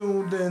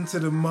tuned into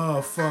the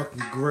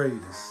motherfucking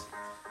greatest.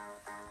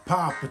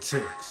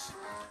 Politics,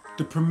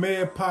 the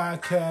premier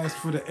podcast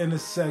for the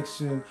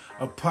intersection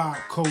of pop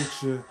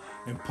culture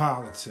and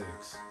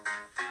politics.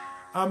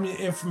 I'm your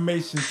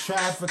information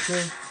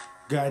trafficker,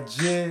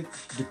 Gajid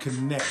the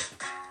Connect.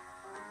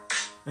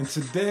 And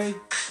today,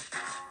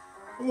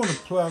 I want to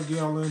plug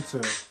y'all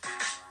into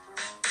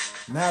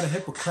now the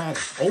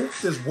Hippocratic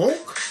oath is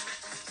woke.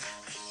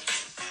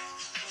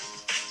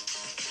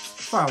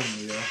 Follow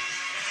me, y'all.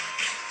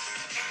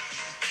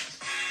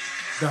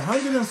 The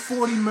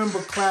 140-member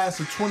class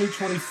of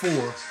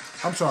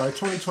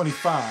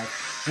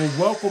 2025 will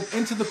welcome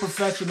into the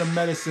profession of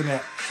medicine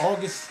at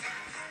August's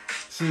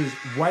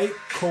white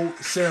coat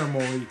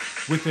ceremony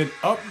with an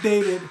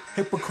updated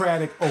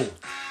Hippocratic oath.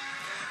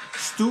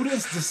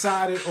 Students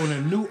decided on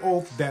a new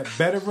oath that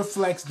better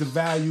reflects the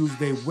values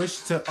they wish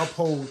to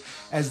uphold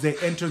as they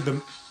enter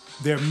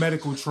their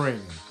medical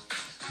training.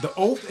 The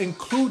oath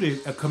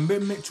included a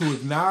commitment to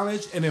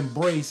acknowledge and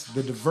embrace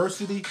the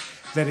diversity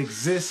that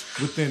exists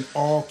within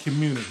all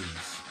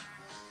communities.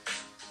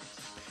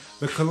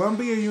 The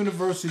Columbia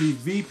University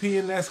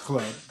VP&S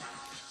Club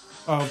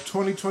of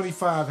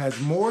 2025 has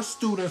more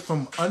students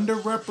from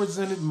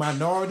underrepresented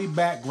minority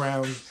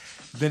backgrounds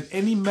than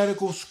any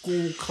medical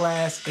school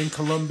class in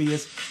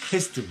Columbia's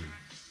history.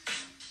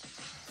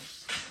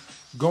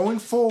 Going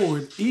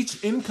forward,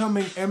 each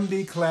incoming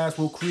MD class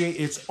will create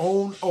its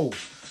own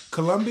oath.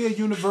 Columbia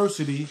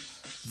University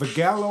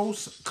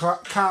Vagelos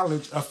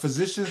College of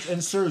Physicians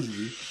and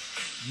Surgery,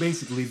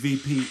 basically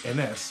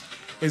VP&S,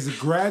 is a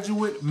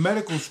graduate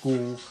medical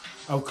school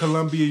of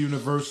Columbia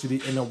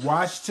University in the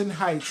Washington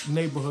Heights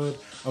neighborhood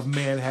of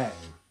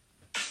Manhattan.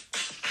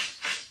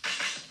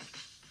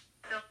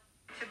 To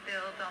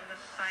build on the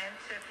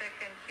scientific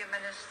and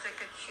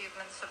humanistic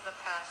achievements of the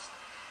past.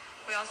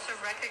 We also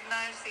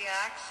recognize the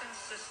acts and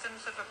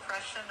systems of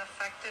oppression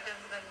affected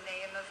in the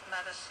name of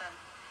medicine.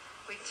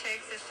 We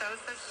take this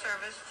oath of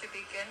service to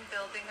begin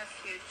building a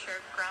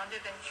future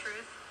grounded in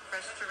truth,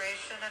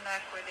 restoration, and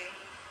equity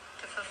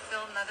to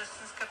fulfill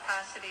medicine's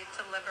capacity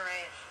to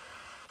liberate.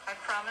 I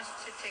promise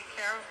to take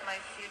care of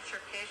my future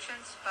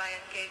patients by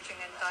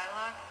engaging in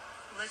dialogue,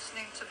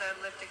 listening to their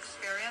lived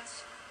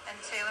experience, and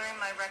tailoring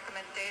my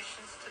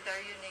recommendations to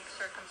their unique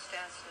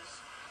circumstances.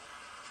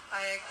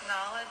 I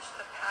acknowledge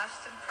the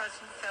past and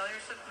present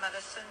failures of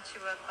medicine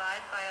to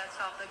abide by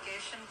its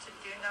obligation to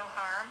do no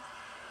harm,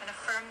 and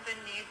affirm the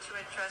need to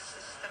address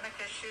systemic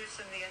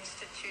issues in the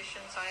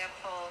institutions I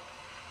uphold.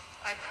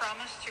 I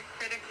promise to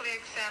critically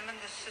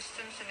examine the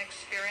systems and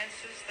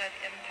experiences that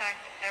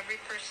impact every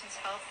person's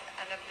health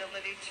and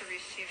ability to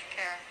receive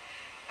care.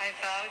 I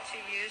vow to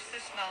use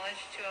this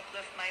knowledge to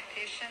uplift my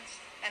patients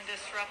and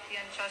disrupt the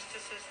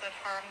injustices that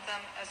harm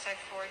them as I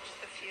forge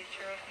the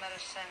future of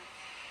medicine.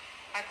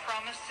 I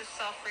promise to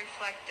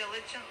self-reflect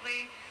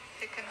diligently,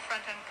 to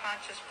confront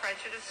unconscious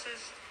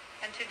prejudices,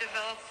 and to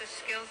develop the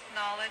skills,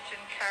 knowledge,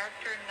 and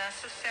character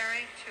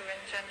necessary to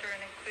engender an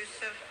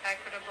inclusive,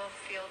 equitable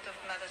field of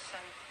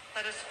medicine.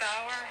 Let us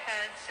bow our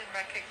heads in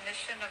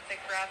recognition of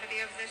the gravity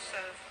of this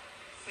oath.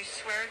 We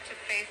swear to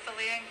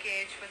faithfully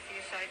engage with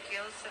these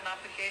ideals and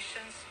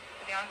obligations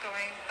for the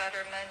ongoing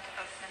betterment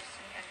of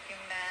medicine and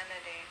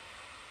humanity.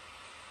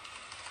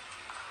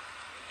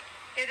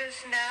 It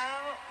is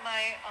now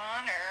my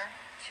honor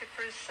to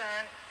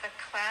present the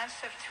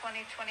class of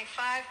 2025.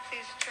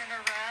 Please turn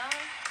around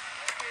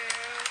to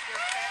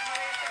your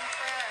families and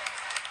friends.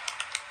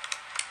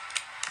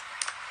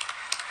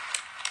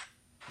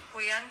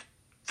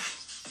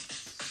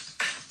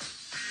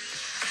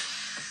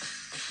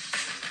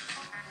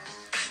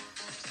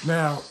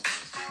 Now,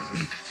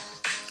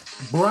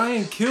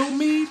 Brian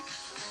Kilmeade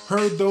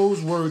heard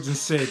those words and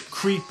said,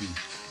 creepy.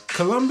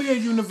 Columbia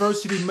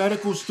University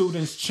medical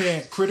students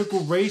chant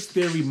critical race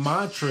theory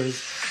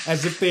mantras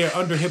as if they are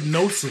under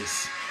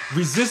hypnosis.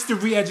 Resist the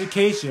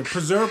re-education,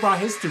 preserve our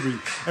history,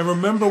 and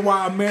remember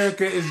why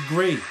America is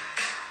great.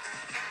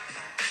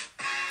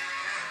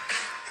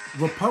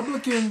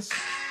 Republicans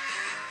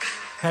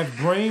have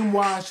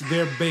brainwashed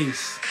their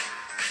base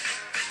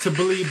to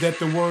believe that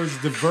the words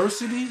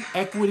diversity,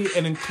 equity,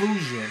 and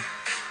inclusion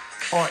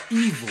are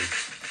evil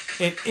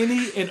in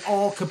any and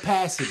all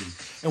capacity.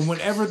 And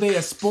whenever they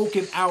are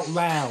spoken out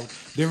loud,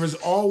 there is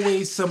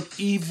always some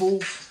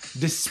evil,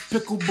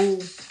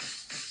 despicable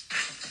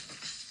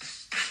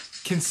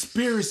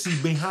conspiracy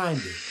behind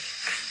it.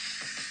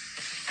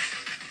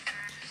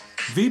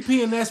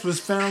 VP&S was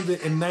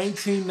founded in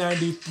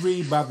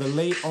 1993 by the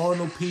late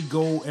Arnold P.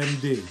 Gold,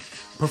 MD,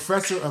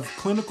 professor of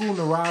clinical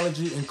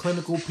neurology and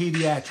clinical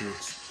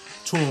pediatrics,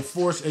 to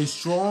enforce a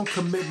strong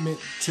commitment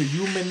to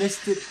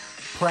humanistic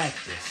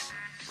practice.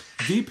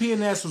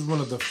 VP&S was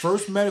one of the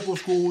first medical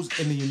schools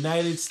in the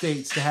United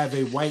States to have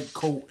a white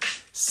coat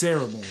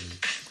ceremony.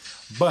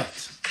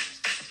 But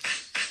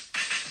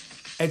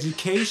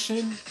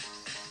education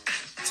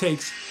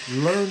takes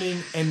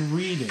learning and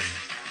reading.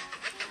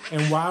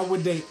 And why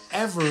would they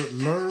ever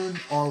learn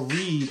or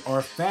read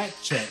or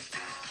fact check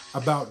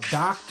about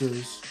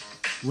doctors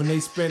when they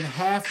spend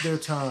half their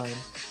time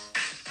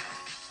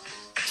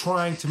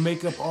trying to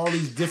make up all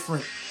these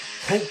different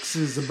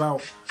hoaxes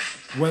about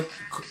what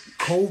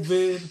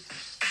COVID,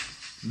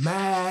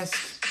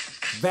 mask,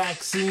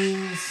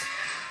 vaccines.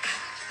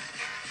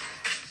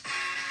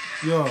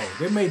 Yo,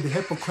 they made the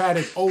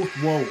Hippocratic Oath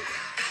woke.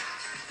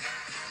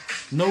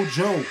 No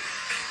joke.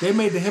 They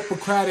made the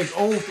Hippocratic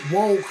Oath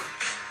woke.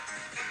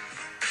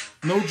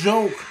 No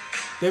joke.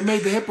 They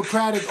made the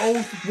Hippocratic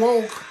Oath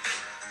woke.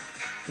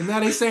 And now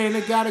they saying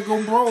they gotta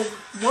go broke.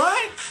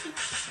 What?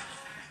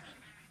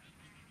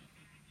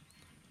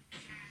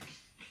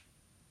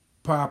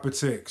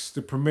 Politics,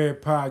 the premier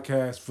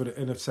podcast for the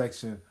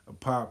intersection of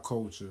pop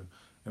culture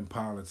and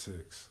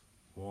politics.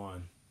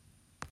 1.